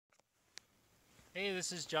Hey,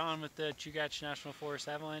 this is John with the Chugach National Forest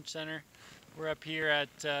Avalanche Center. We're up here at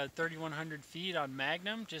 3,100 feet on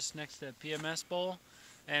Magnum, just next to PMS Bowl,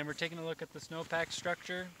 and we're taking a look at the snowpack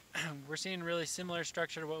structure. We're seeing really similar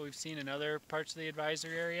structure to what we've seen in other parts of the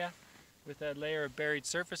advisory area, with that layer of buried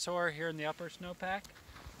surface hoar here in the upper snowpack,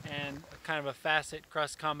 and kind of a facet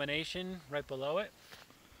crust combination right below it.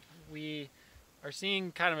 We are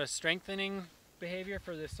seeing kind of a strengthening behavior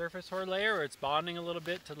for this surface hoar layer, where it's bonding a little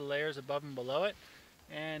bit to the layers above and below it.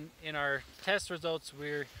 And in our test results,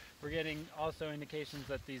 we're getting also indications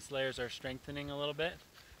that these layers are strengthening a little bit.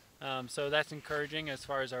 So that's encouraging as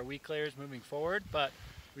far as our weak layers moving forward, but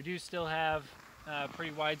we do still have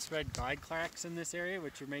pretty widespread glide cracks in this area,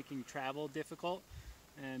 which are making travel difficult.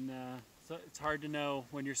 And so it's hard to know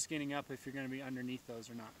when you're skinning up if you're going to be underneath those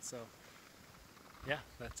or not. So yeah,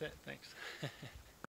 that's it. Thanks.